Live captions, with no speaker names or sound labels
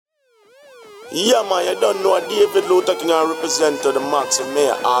Yeah, man, you don't know David Luther King I represent to the Maxi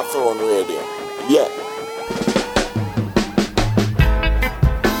Mayor Hawthorne Radio. Yeah.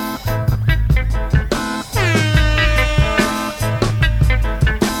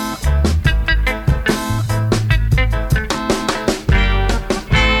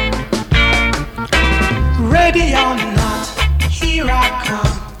 Ready or not, here I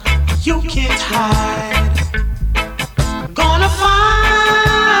come. You can't hide. Gonna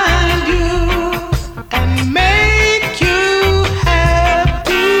find you and make you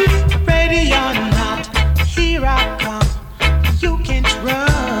happy. Ready or not, here I come. You can't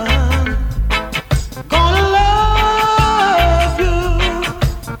run. Gonna love you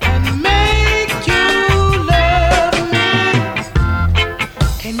and make you love me.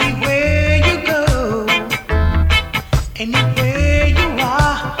 Anywhere you go, anywhere you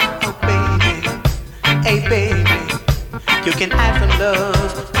are, oh baby, hey baby, you can hide from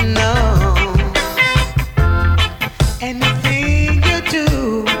love, no. Anything you do,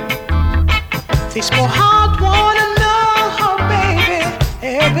 this poor heart wanna know, oh baby,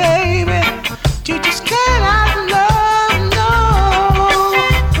 hey baby, you just can't hide from love, no.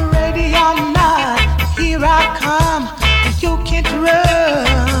 Ready or not, here I come, you can't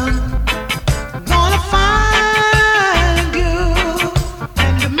run. Gonna find you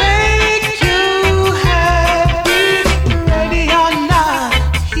and make you happy. Ready or not,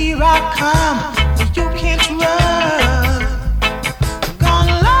 here I come. You can't run.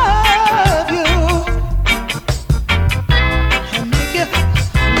 Gonna love you and make you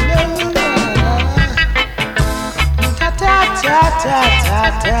love. Ta ta ta ta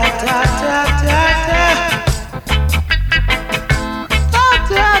ta ta ta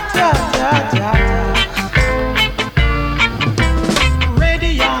ta ta.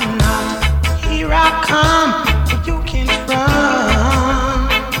 Ready or not, here I come. You can't run.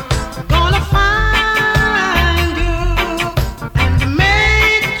 Gonna find you and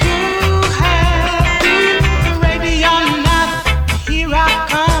make you happy. Ready or not, here I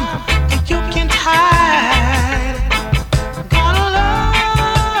come. You can't hide. Gonna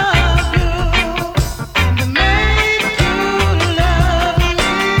love you and make you love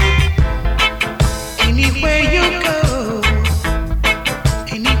me. Anywhere you go,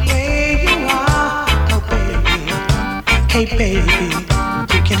 anywhere you are, oh baby, hey baby,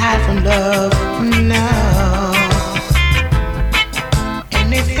 you can hide from love, no.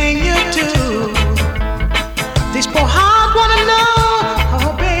 Anything you do, this poor heart wanna know,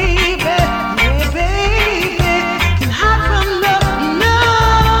 oh baby, yeah baby, can hide from love, no.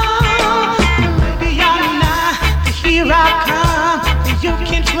 Ready or not, here I come, you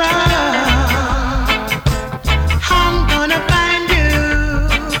can't run. I'm gonna find you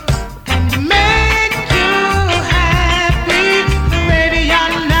and make you happy. Ready or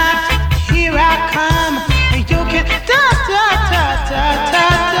not, here I come. You can da da da da da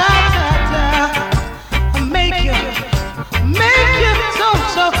da da. Make you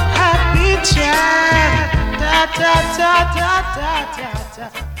so happy, child. Da da da da da da da.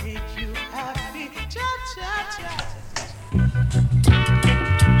 Make you happy, cha.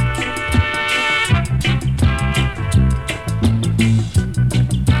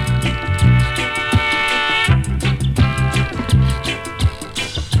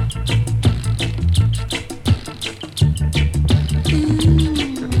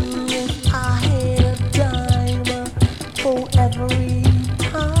 If I had a dime for every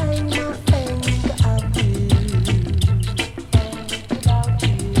time I think of you,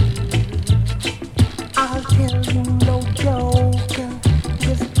 I'll tell you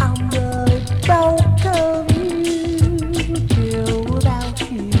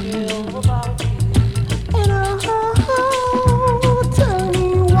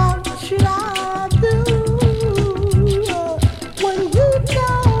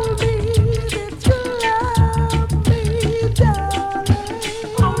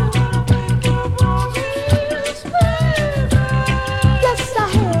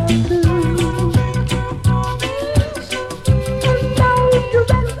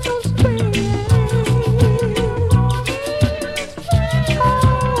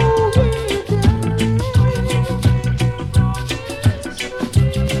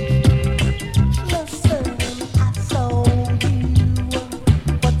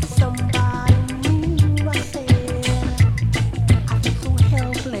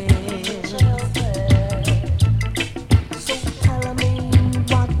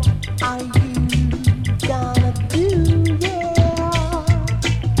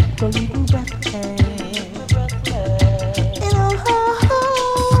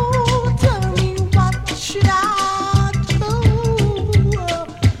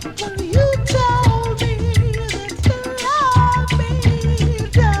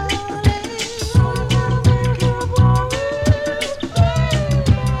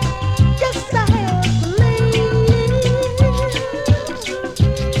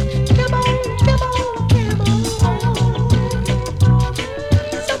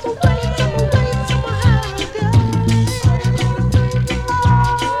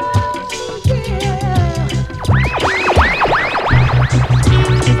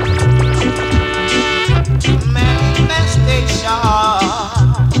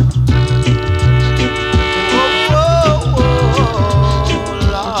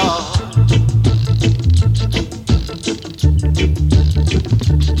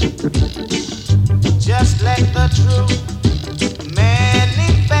truth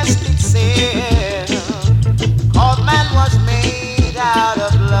manifest itself. 'Cause man was made out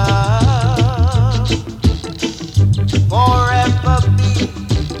of love. Forever be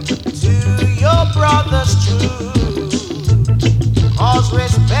to your brothers true. 'Cause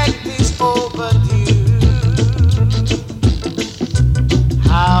respect is overdue.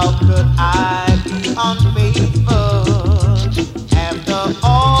 How could I be unfaithful after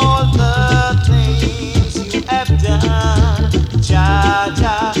all the things you have done? Jah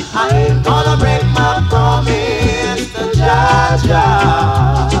Jah, I ain't gonna break my promise to Jah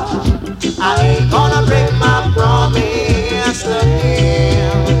Jah. I ain't gonna break my promise to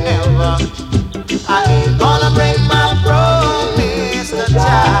him, never. I ain't gonna break my promise to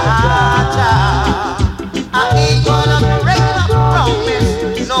Jah Jah. I ain't gonna break my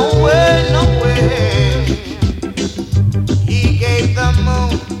promise, no way, no way. He gave the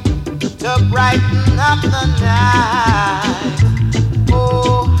moon to brighten up the night.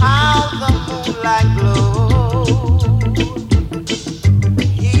 Oh, how the moonlight glowed.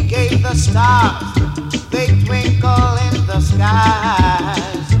 He gave the stars, they twinkle in the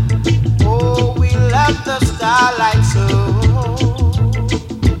skies. Oh, we love the starlight so.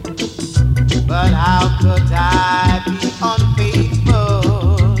 But how could I be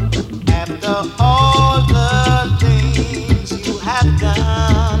unfaithful after all the things you have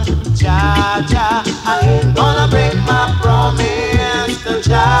done? Jah Jah, I ain't gonna break my promise to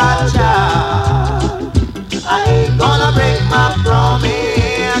Jah Jah. I ain't gonna break my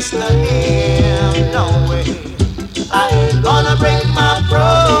promise to him, no way. I ain't gonna break my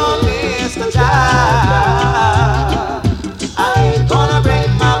promise to Jah. I ain't gonna break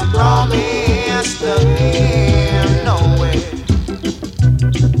my promise to him, no way.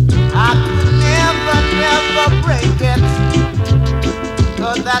 I could never, never break it,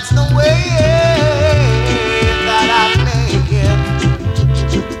 'cause that's the way that I make it.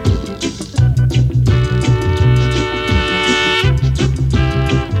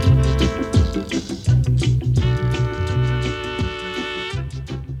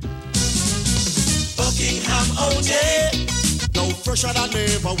 Buckingham OJ. Now fresher than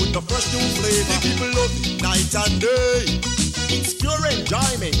ever with the fresh new flavor. People love it night and day. It's pure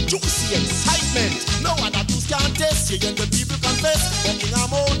enjoyment, juicy excitement. No other juice can taste. Here and the people confess.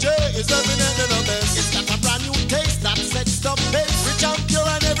 Buckingham OJ is evidently the best. It's got a brand new taste that sets the pace. Rich and pure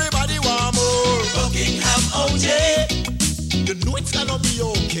and everybody want more. Buckingham OJ. You know it's gonna be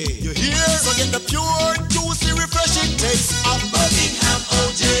okay. You hear? So get the pure, juicy, refreshing taste of Buckingham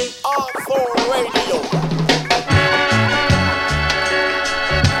OJ. R4 Radio.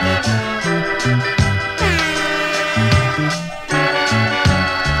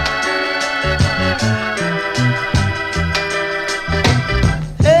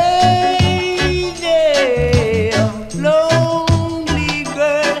 Hey there, lonely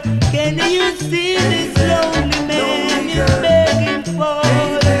girl, can you see this lonely man is begging for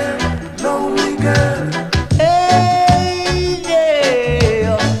you? Lonely girl, Hey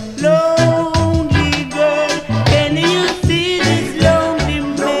there, lonely girl, can you see this lonely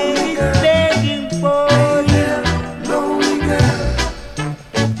man is begging for you? lonely girl,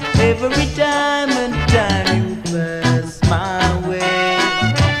 Every time and time you pass my way,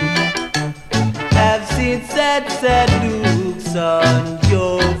 I've seen sad, sad looks on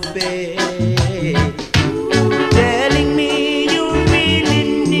your face, telling me you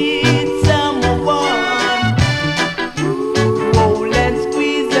really need someone to hold and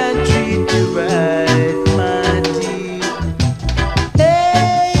squeeze and treat you right, my dear.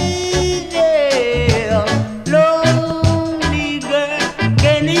 Hey there, lonely girl,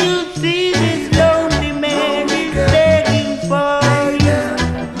 can you see this lonely man is begging for you?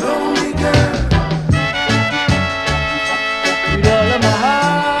 lonely girl, With all of my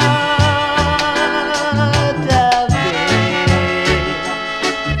heart I've been.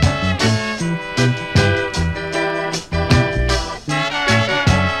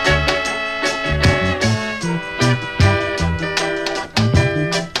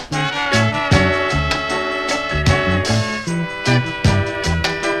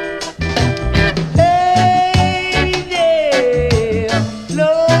 Hey there,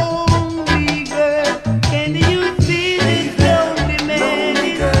 lonely girl, can you see this lonely man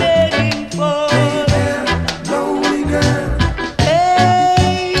is begging for you? lonely girl,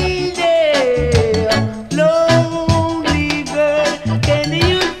 Hey there, lonely girl, can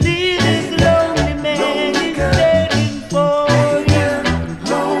you see this lonely man is begging for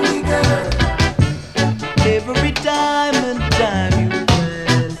you? lonely girl, Every time and time you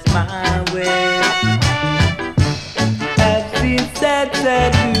pass my way, I've seen sad,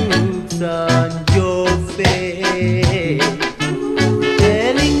 sad looks on your face,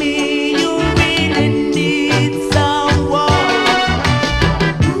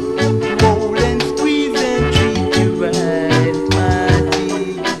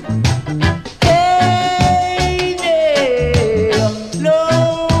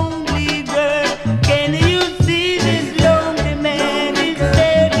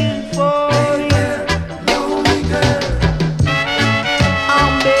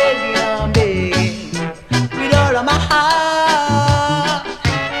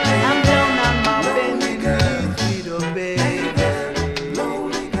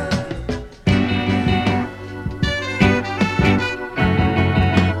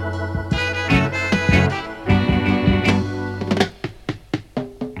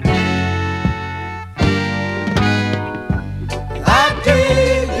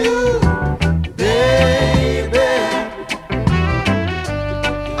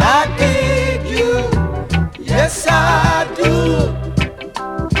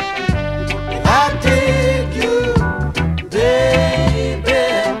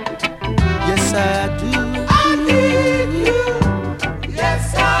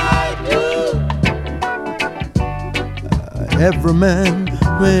 Every man,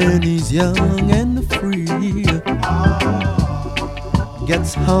 when he's young and free,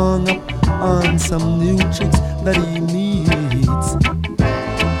 gets hung up on some new chicks that he meets.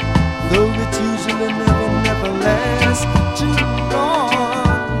 Though it usually never lasts too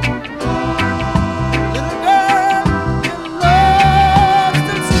long. Little girl, in love,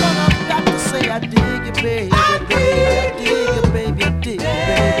 still strong. I've got to say I dig you, baby, I dig you, baby, I dig you,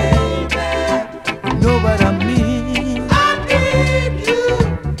 baby. You know what I mean? I dig you,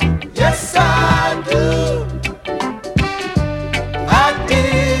 yes I do. I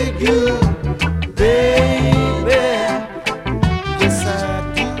dig you, baby, yes I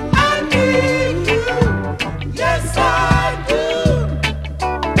do. I dig you, yes I do.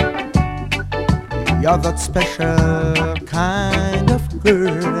 You're that special kind of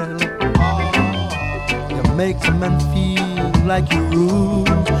girl. You make a man feel like you rule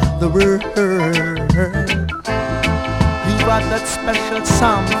the world. You got that special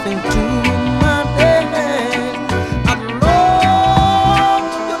something to my day. And Lord,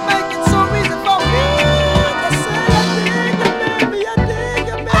 you make it so easy for me to say I dig you, baby, I dig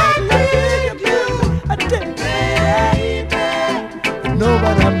you, baby, I dig you, I dig you, baby. You know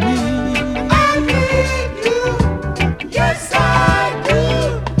what I mean? I dig you, yes I do.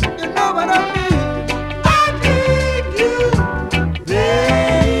 You know what I mean? I dig you,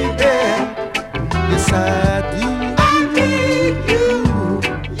 baby, yes I do. I dig you,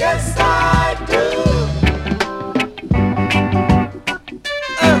 yes I do.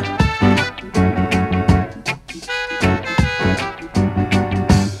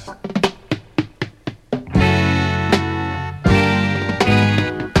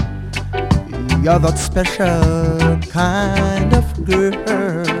 You're that special kind of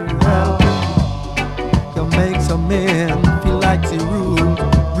girl. You make some men feel like they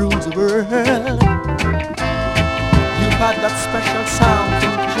rules the world. You got that special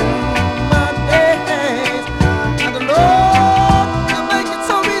something to my days. And the Lord, you make it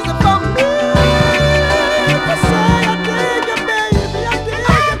so easy for me to say I dig you, baby,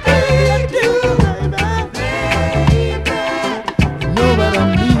 I dig you, baby. You know what I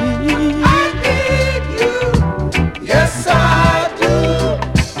mean? I dig you, yes I do.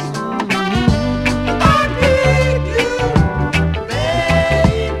 I dig you,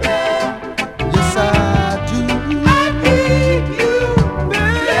 baby, yes I do. I dig you,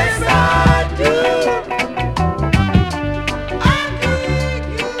 yes I do. I dig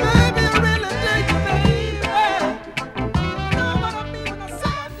you, baby, I really dig you, baby. You know what I mean when I say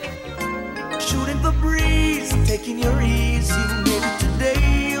I dig you. Shooting the breeze, taking your ease. You made it today,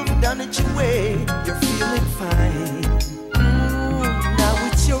 you've done it your way. You're feeling fine. Now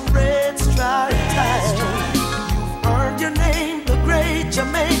it's your red stripe time. You've earned your name, the great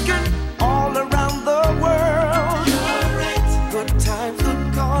Jamaican, all around the world. Good times,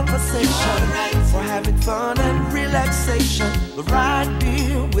 good conversation, for having fun and relaxation. The right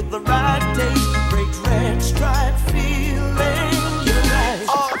beer with the right taste, great red stripe feeling. You're right.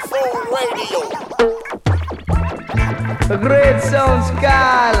 R4 Radio. A great sound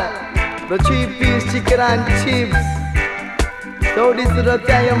Scarlet, the 3-piece chicken and chips. So this is the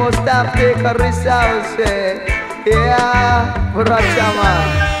time you must stop, take a resource. Yeah, Rachama.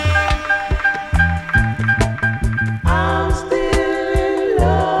 I'm still in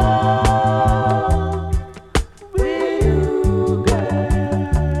love with you,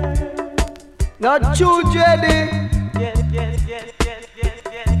 girl. Not too ready.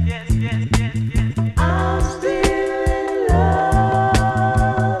 I'm still in love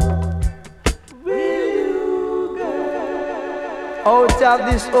with you, girl. Out of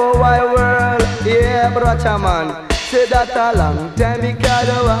this whole wide world, yeah, Brachaman. Say that a long time me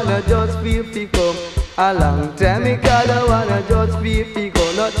kinda wanna just be fickle. A long time me kinda wanna just be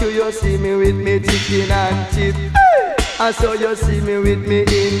fickle. Not you see me with me chicken and chip. I saw you see me with me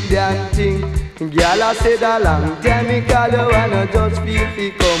Indian thing. Girl, I said a long time me kinda wanna just be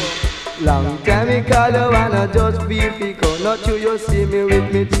fickle. Long time me kinda wanna just be fickle. Not you see me with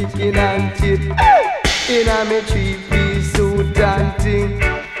me chicken and chip. Inna me 3-piece suit and thing.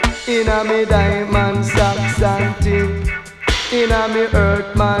 Inna me diamond socks and thing. Inna me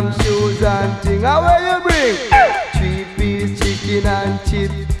earthman shoes and thing. How will you bring? 3-piece chicken and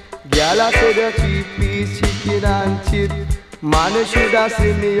chip. Girl, I said a 3-piece chicken and chip. Man, you shoulda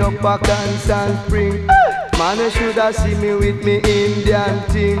see me up a Constant Spring. Man, you shoulda see me with me Indian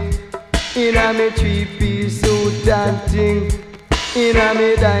thing. Inna me 3-piece suit and thing. Inna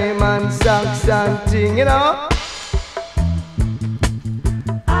me diamond socks and thing, you know.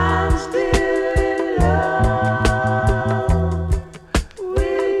 I'm still in love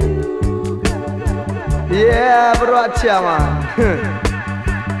with you, girl. Yeah, but watch ya, man.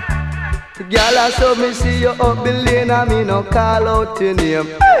 Girl, I saw me see you up the lane and me no call out your name.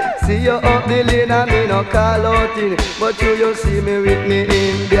 See you up the lane and me no call out your name. But you see me with me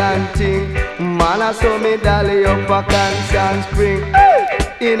Indian thing. Man, I saw me dolly up a Constant Spring.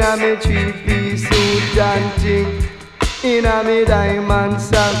 Inna me 3-piece suit and thing. Inna me diamond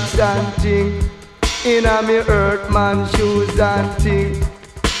socks and thing. Inna me Earthman shoes and thing.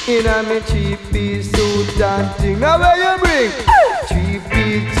 Inna me 3-piece suit and thing. Now where you bring?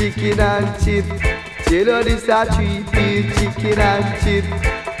 3-piece chicken and chip. Tell her this a 3-piece chicken and chip.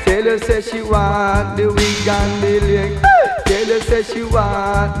 Tell her say she want the wing and the leg. Tell her say she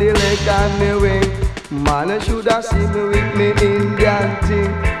want the leg and the wing. Man, I shoulda seen me with me Indian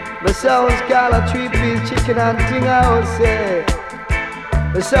thing. The sounds call a 3-piece chicken and thing I would say.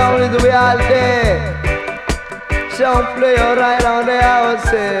 The sound is the way all day. Sound play right on there I would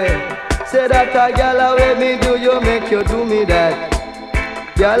say. Say that a girl away me do you make you do me that.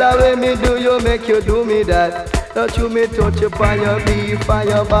 Girl away me do you make you do me that. Don't you me touch you on your beef and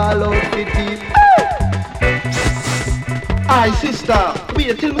your ball out for teeth. Aye, sister,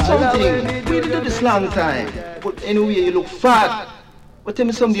 wait, tell me something. We did this long time. But anyway, you look fat. But tell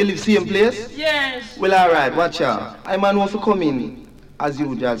me something, you live same place? Yes. Well, alright, watch out. I man want to come in as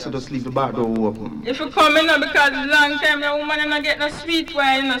usual, so just leave the bar door open. If you come in now, because long time the woman not get no sweet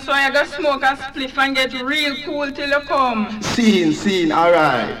wine, you know, so I got smoke a spliff and get real cool till you come. Scene,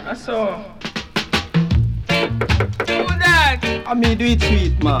 alright. That's all. Do that. I mean, do it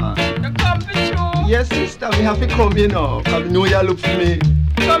sweet, man. You come for true? Yes, sister, we have to come in now. I know you look for me.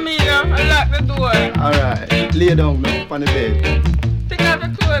 Come here now, and lock the door. Alright, lay down now, on the bed. Take off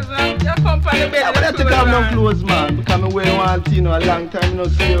your clothes now. You come on the bed. I better take off no clothes, man. Because I wear one thing, a long time no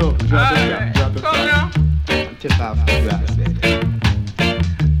see you. Drop it down. Come now. And take off the grass bed.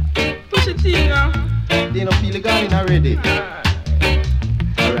 Push it in now. They don't feel the garden already.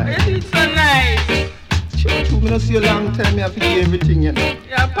 Alright. It's so nice. Sure, me not see you a long time, I have to do everything, you know.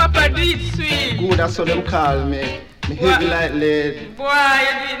 Yeah, Papa do it sweet. Good, that's how them call me. Me heavy like lead. Boy,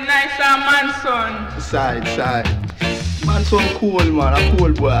 you do it nice and man son. Side. Man son cool, man, a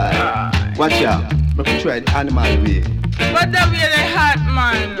cool boy. Watch out, me could try the animal way. But that way they hot,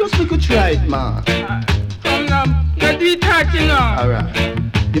 man. Just me could try it, man. Come now, not do it hot, you know. Alright.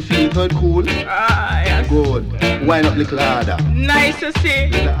 You feel good, cool? Yes. Good. Wind up little harder. Nice to see.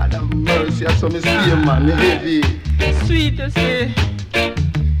 Lord have mercy, I saw me see man, me heavy. Sweet to see.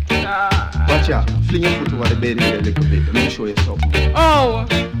 Watch out, fling your foot over the bed here a little bit. Let me show you something. Oh.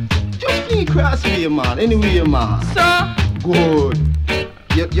 Just fling it cross way, man. Anyway, man. So? Good.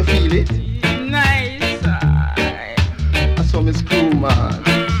 You feel it? Nice. I saw me screw, man.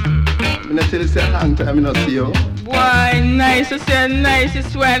 I'm not tell you say a long time I not see you. Boy, nice to say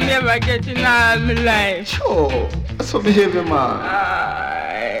nicest one I ever get in all my life. Sure. I saw me heavy, man.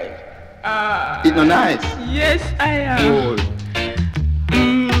 It's not nice? Yes, I am. Good.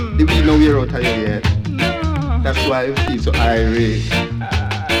 The weed no wear out of you yet. No. That's why you feel so irate.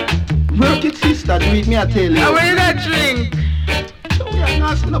 Work it, sister. Do it, me I tell you. How will that drink? Sure, we are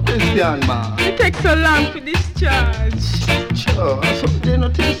not asking a question, man. It takes so long for discharge. Sure. So they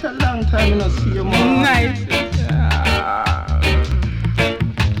not take a long time to see you, man. Nice.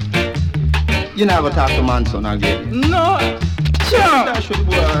 You never talk to Manson again? No. Sure. That's your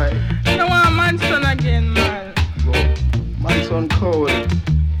boy. No want Manson again, man. Go. Manson cold.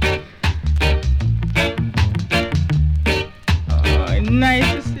 Oh,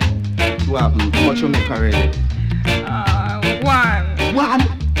 nice to see. What happened? How much you make already? 1. 1?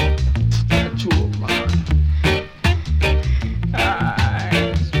 That's true, man.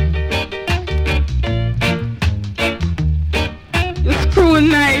 You screw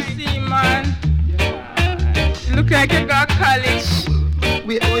nice, see, man. You look like you got college.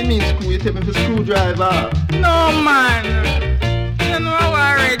 Wait, what you mean screw? You take me for screwdriver? No, man. You know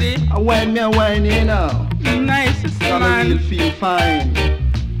already. I wine me a wine here now. Nice, man. I will feel fine.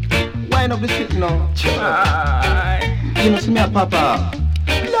 Wine up the seat now. You know, see me a papa.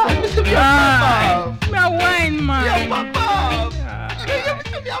 Lord, me see me a papa. Me a wine, man. Me a papa. You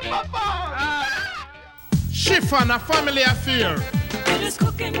see me a papa. Chiffon, a family affair. It is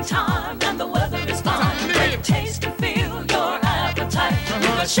cooking time and the weather is fine. Great taste to fill your appetite.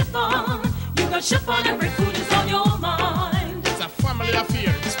 You got chiffon, every food is on your mind. It's a family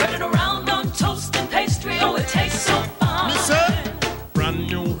affair. Spread it around on toast and pastry, oh it tastes so fine. Listen, brand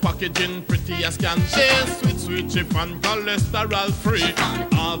new packaging, pretty as can be. Sweet chiffon, cholesterol free.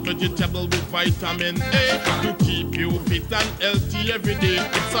 All vegetable with vitamin A to keep you fit and healthy every day.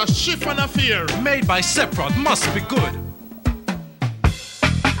 It's a chiffon affair. Made by Seprod, must be good.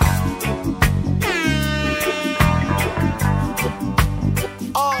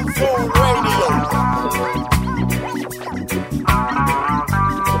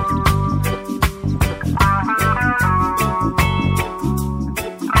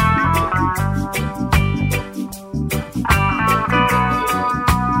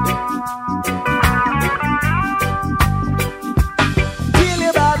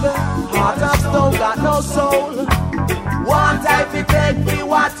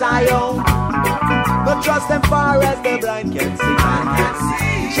 I own. Don't trust them far as the blind can see.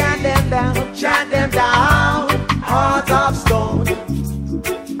 Chant them down, heart of stone.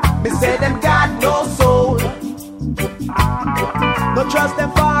 Me say them got no soul. Don't trust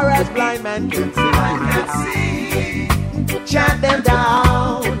them far as blind man can see. Chant them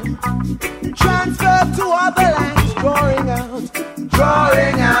down. Transfer to other lands, drawing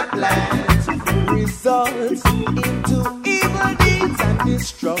out plans. Results into evil deeds and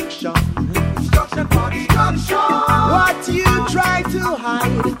destruction. Destruction for destruction. What you try to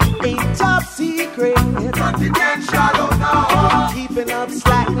hide ain't top secret. Confidential, oh no. Keeping up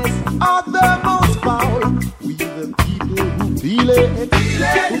slackness of the most foul. We the people who feel it,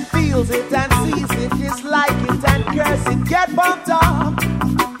 who feels it and sees it, dislike it and curse it, get bumped up.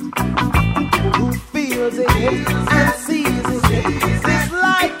 Who feels it and sees it,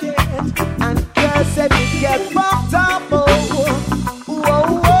 dislike it and curse it, get bumped up. Oh, whoa,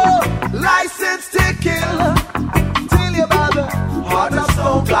 whoa. License to kill. Tell your brother, heart of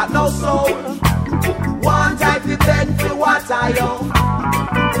stone, got no soul. One type of bed for what I own.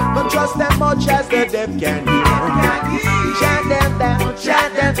 Don't trust them much as the deaf can hear.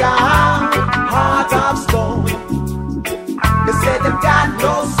 Chant them down, heart of stone. They say they've got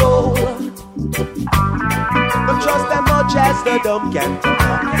no soul. Don't trust them much as the dumb can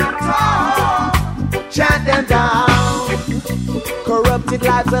talk. Chant them down. Corrupted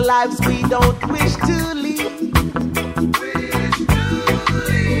lives are lives we don't wish to lead.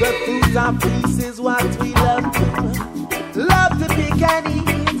 The foods and peace is what we love to pick and eat.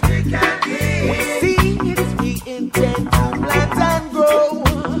 We seeds we intend to plant and grow.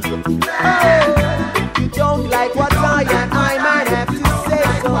 Oh, you don't like what I might have to say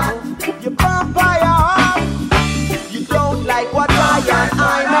so. You bump by your heart. You don't like what I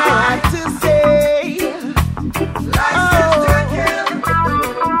might have to say.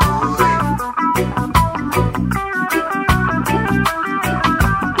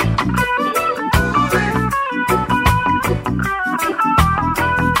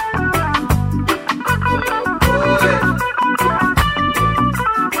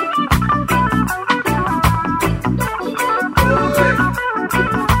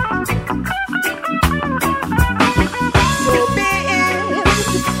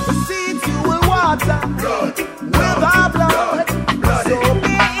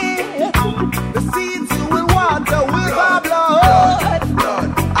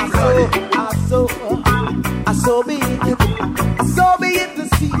 So be it, the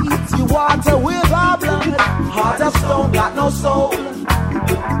seeds you water with our blood. Heart of stone, got no soul.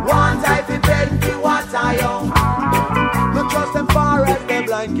 One type of bed, be what I own. Don't trust them far as the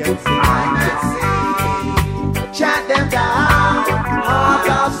blind can see. Chant them down, heart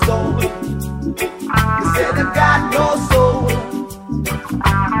of stone. They say they've got no soul.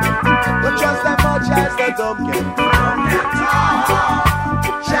 Don't trust them much as the dumb can talk.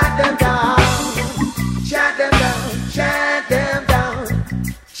 Chant them down. Chant them down, chant them down,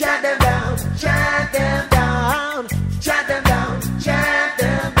 chant them down, chant them down, chant them down, chant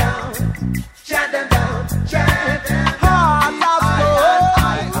them down, chant them down, chant them down. Heart of stone,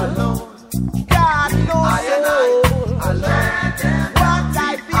 I alone, God knows what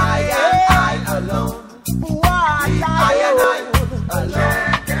I feel, I alone, what I alone,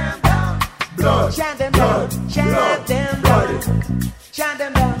 blood, chant them down, chant them down, chant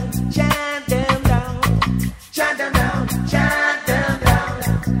them down, chant them down. Chant them down, chant them down,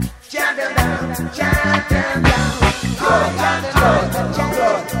 chant them down, chant them down.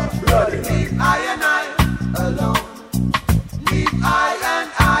 Leave I and I alone. Leave I and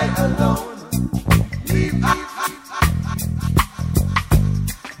I alone. Leave I.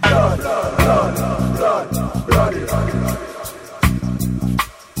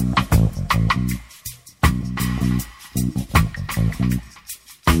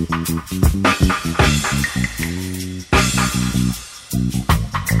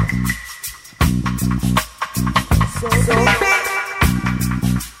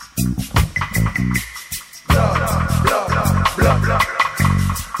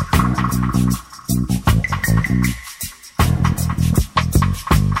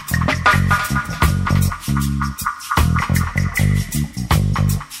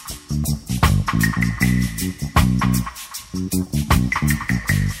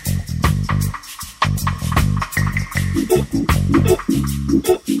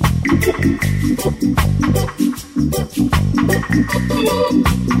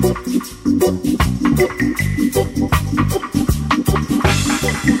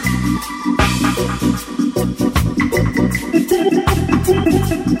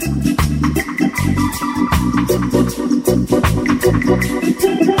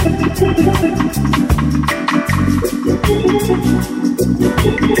 Blood. Yeah,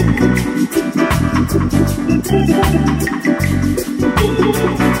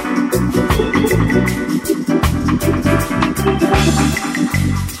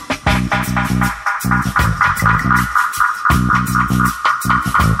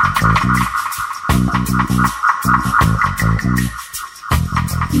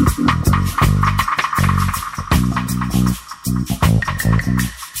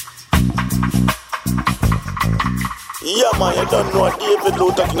 man, you don't know David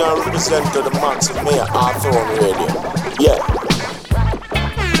Luther King represent to the Max and Mayor Arthur on radio. Yeah.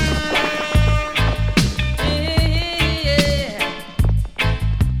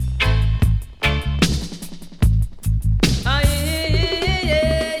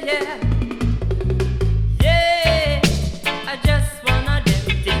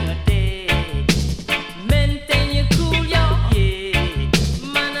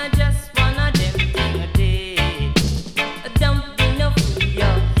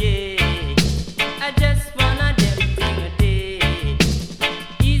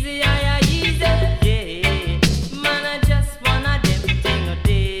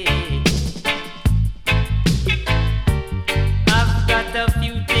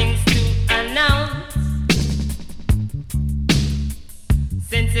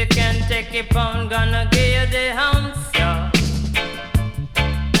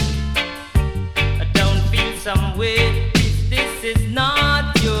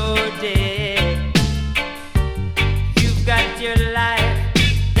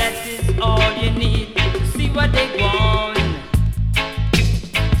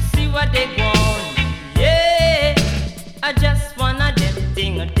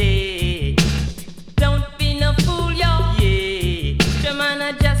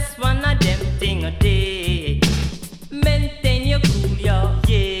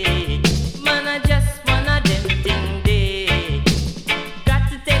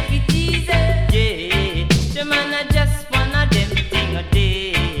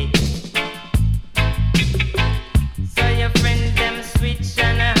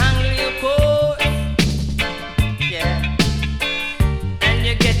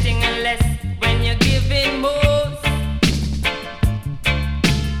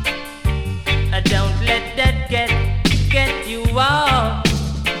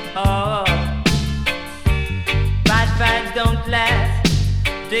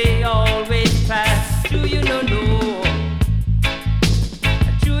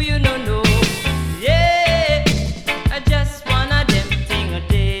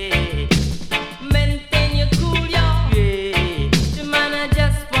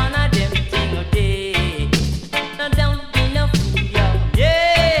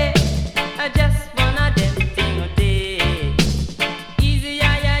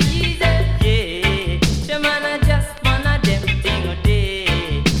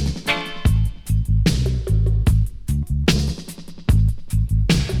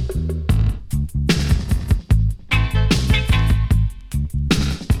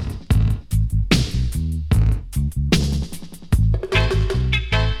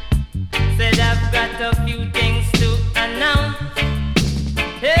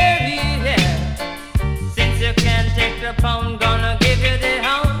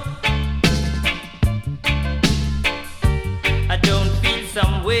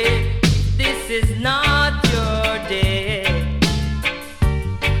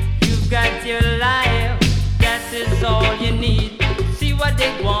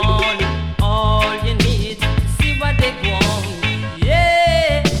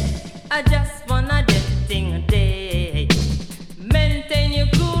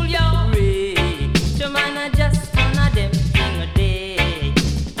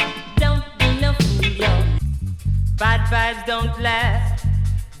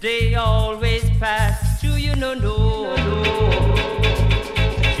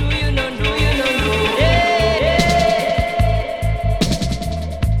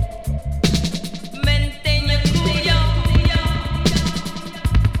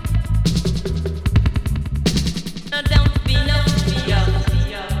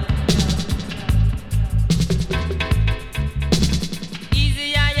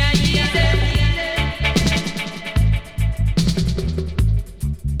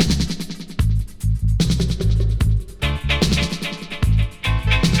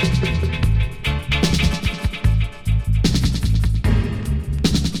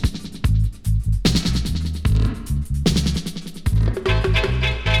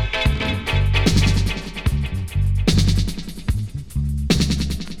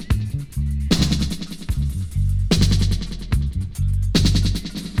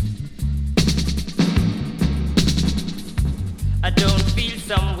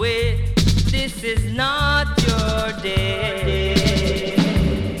 This is not your day.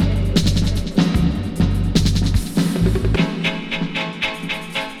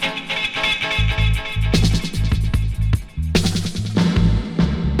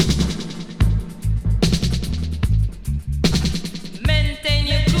 Maintain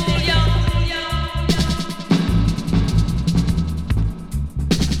your cool, yo.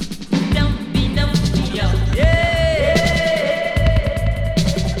 Don't be no yo.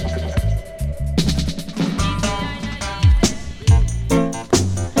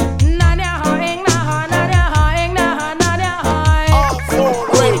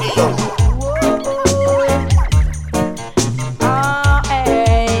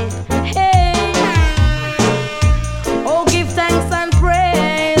 Oh, give thanks and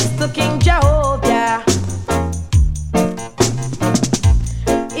praise to King Jehovah.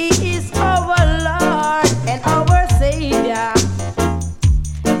 He is our Lord and our Savior.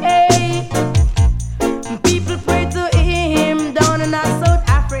 Hey, people pray to Him down in South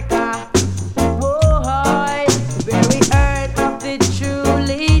Africa. Boy, very earth of the true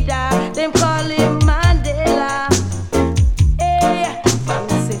leader. Them call him Mandela. Hey, I'm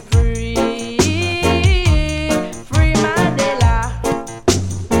say free, free Mandela.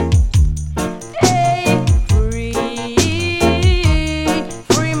 Hey, free,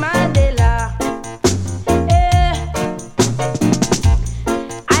 free Mandela. Hey,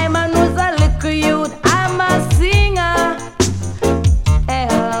 I'm a who's a little youth. I'm a singer.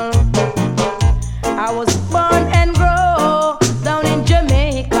 I was born and grow down in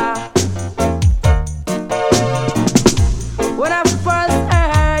Jamaica. When I first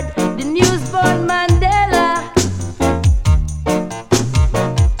heard the news about Mandela,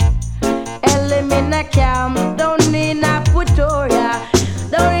 Elimina camp down in Equatoria,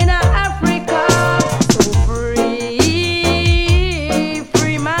 down in Africa. So free,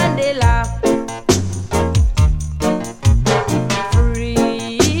 free Mandela. Free,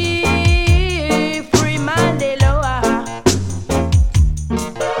 free Mandela.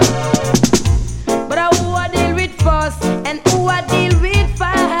 But who I deal with first and who I deal with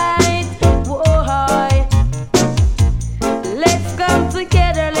fight. Boy, let's come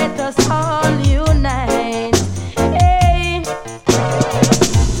together, let us all unite. Hey,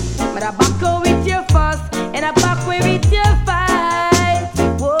 but I back up with you first and I back away with your fight.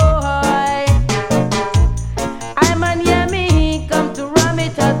 Boy, I'm an yummy, come to rum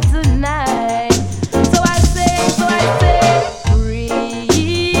it up tonight. So I say, free,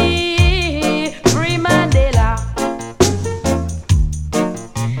 free Mandela.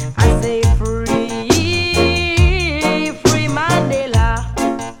 I say free, free Mandela.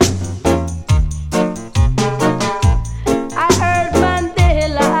 I heard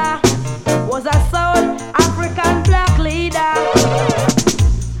Mandela was a South African black leader.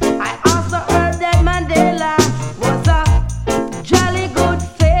 I also heard that Mandela was a jolly good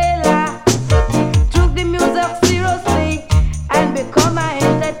fella. Took the music seriously and become an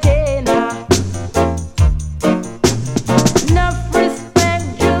entertainer. Enough respect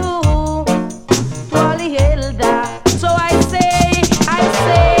due to all the elder. So I say,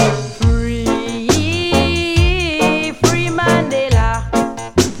 free, free Mandela.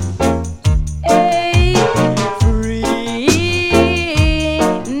 Hey, free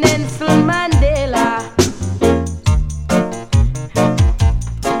Nelson Mandela.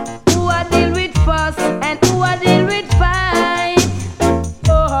 Who I deal with first and who I deal with fight.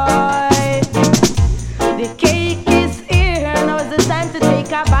 Boy, the cake is here, now is the time to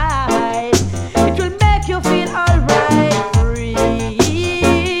take a bite. It will make you feel alright. Free,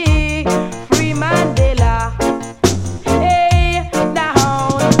 free Mandela. Hey,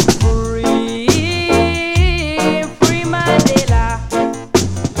 down. Free, free Mandela.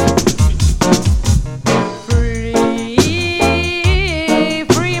 Free,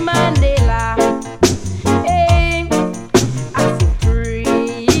 free Mandela. Hey, I say free,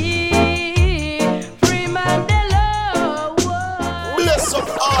 free Mandela. Whoa. Bless up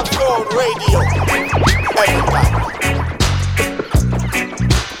Hardcore Radio. Everybody.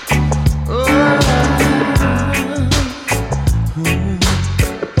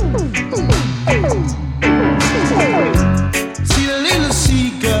 See a little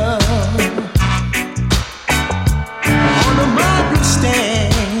seagull on a marble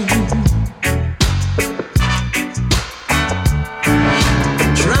stand,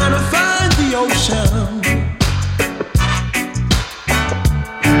 trying to find the ocean,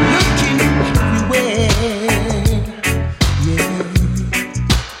 looking everywhere. Yeah.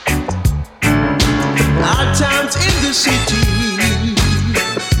 Hard times in the city,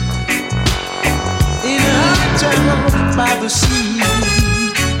 in a hard town by the sea.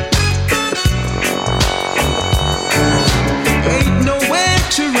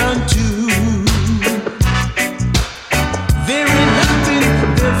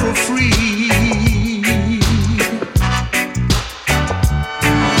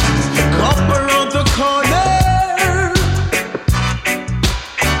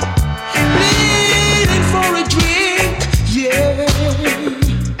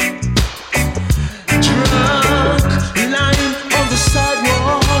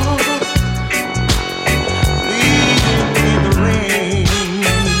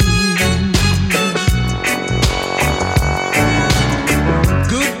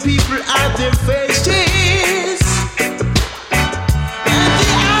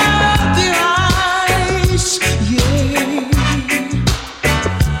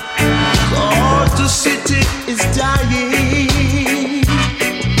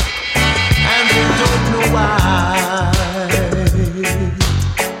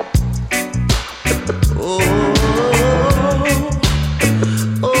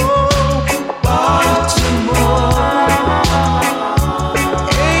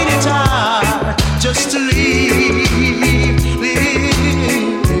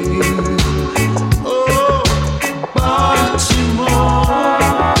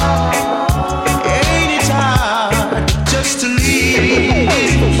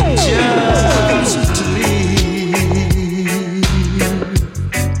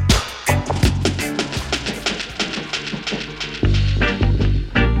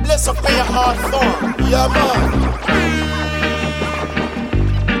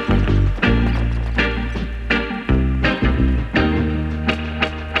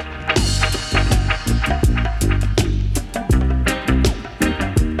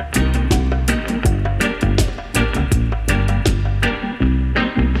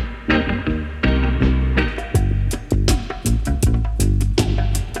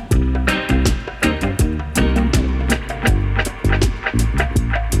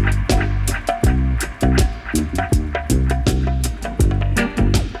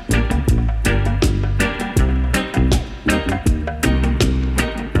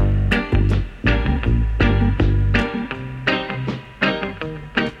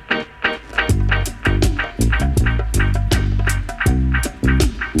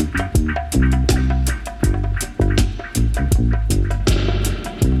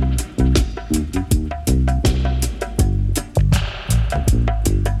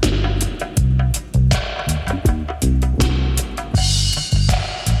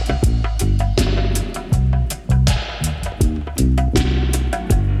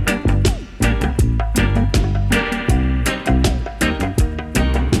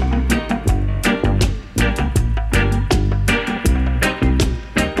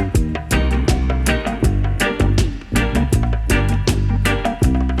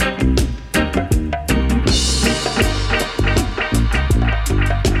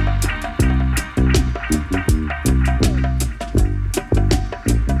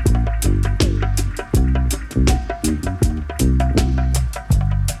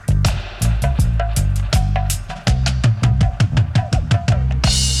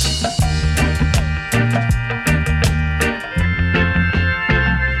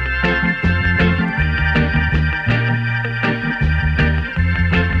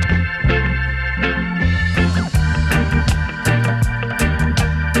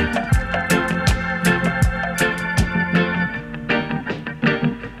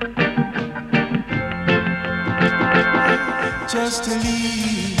 just to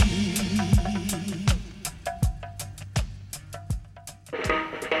leave.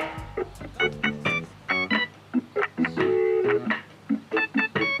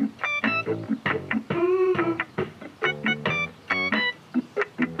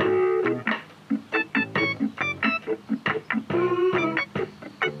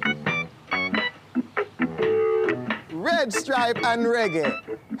 Red Stripe and reggae,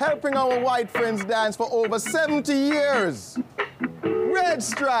 helping our white friends dance for over 70 years. Red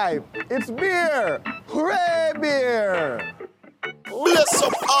Stripe, it's beer. Hooray, beer. Bless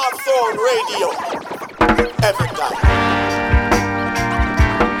up Hawthorne Radio. Every time.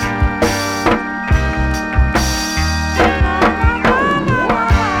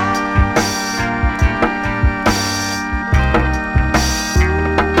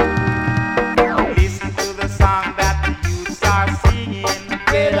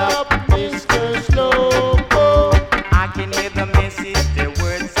 Get up, Mr. Slowpoke. I can hear the message their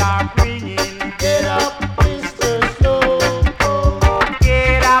words are bringing. Get up, Mr. Slowpoke.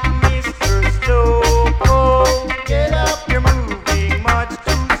 Get up, Mr. Slowpoke. Get up, you're moving much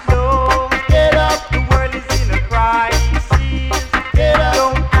too slow. Get up, the world is in a crisis. Get up,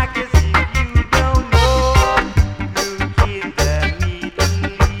 don't act as if you don't know. Look in the Middle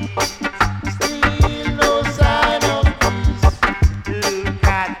East, still no sign of look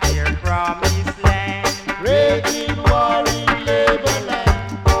at their promised land, raging war in labor land.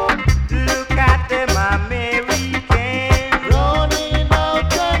 Look at them Americans, running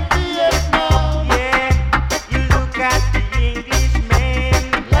out of Vietnam. Yeah, you look at the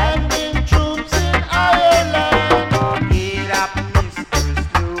Englishmen, landing troops in Ireland. Get up, Mr.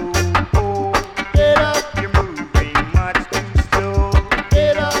 Slowpoke. Get up, you're moving much too slow.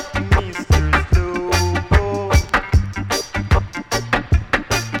 Get up, Mr. Slowpoke.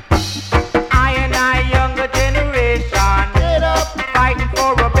 I and I, younger generation, get up, fighting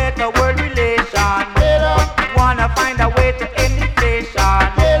for a better world relation. Get up, wanna find a way to end inflation.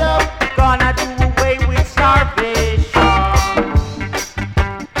 Get up, gonna do away with starvation.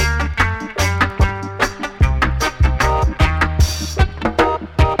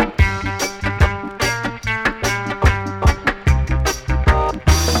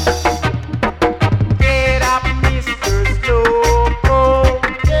 Get up, Mr. Slowpoke.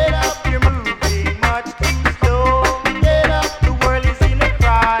 Get up, you're moving much too slow. Get up, the world is in a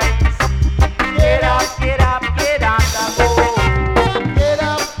crisis. Get up, get up, get on the go. Get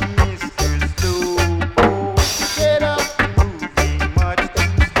up, Mr. Slowpoke. Get up, you're moving much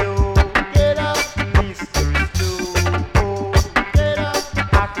too slow. Get up, Mr. Slowpoke. Get up,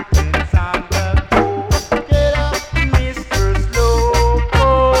 Africans on the go. Get up, Mr.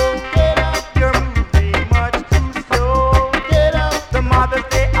 Slowpoke. Get up, you're moving much too slow. Get up, the mothers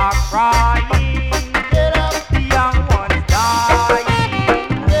they are crying. Get up, the young ones dying.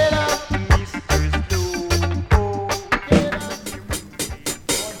 Get up, Mr. Slowpoke. Get up.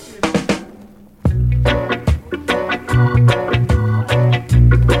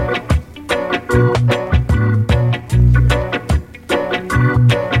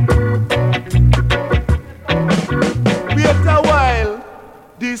 Wait a while.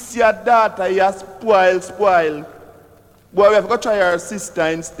 This your daughter, you spoil. Boy, we have got to try her sister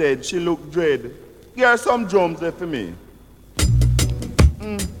instead. She look dread. Give her some drums there for me.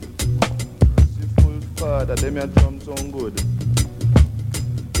 She full father, them your drums sound good.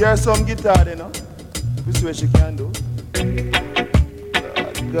 Give her some guitar then, no? This is what she can do.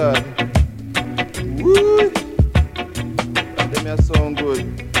 God. Woo! Them your sound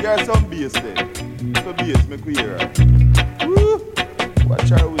good. Give her some bass then. So bass, make we hear her. Woo! Watch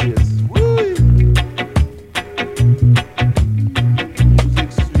her waist. Woo!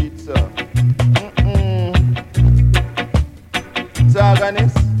 Music sweet, sir. So,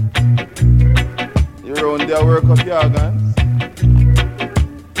 organist, you round there work up your organs.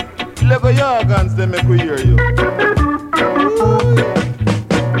 Let go your organs, then make we hear you. Woo!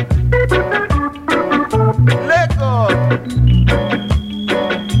 Let go.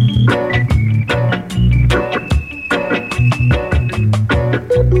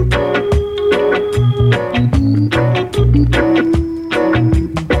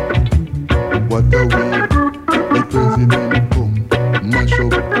 What a way the president come, mash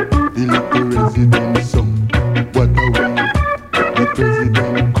up the little resident song. What a way the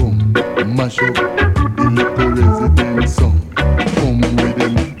president come, mash up the little resident song. Come with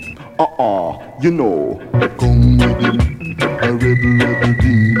them, You know. come with them, a rebel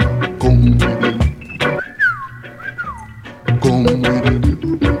demon. Come with them, come with them.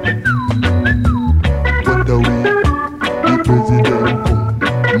 What a way the president come,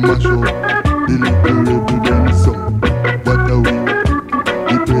 mash up the little rebel song. What a way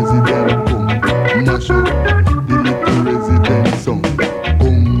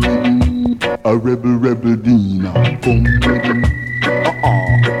rebel Dina. Come with him.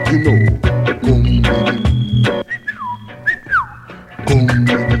 You know. Come with him. Come with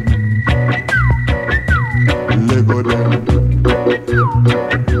him. Lego them.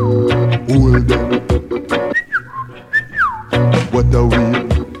 Hold them. What a way.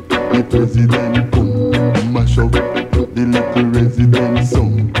 The president come. Mash up the little resident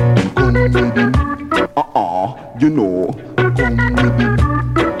son. Come with him. You know. Come with him.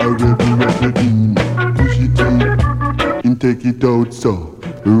 A rebel Dina. Push it in. And take it out so.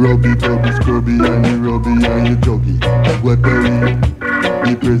 Rub it up, scrubby and you rubby and you juggy. What a way.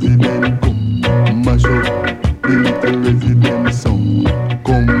 The president come. Mash up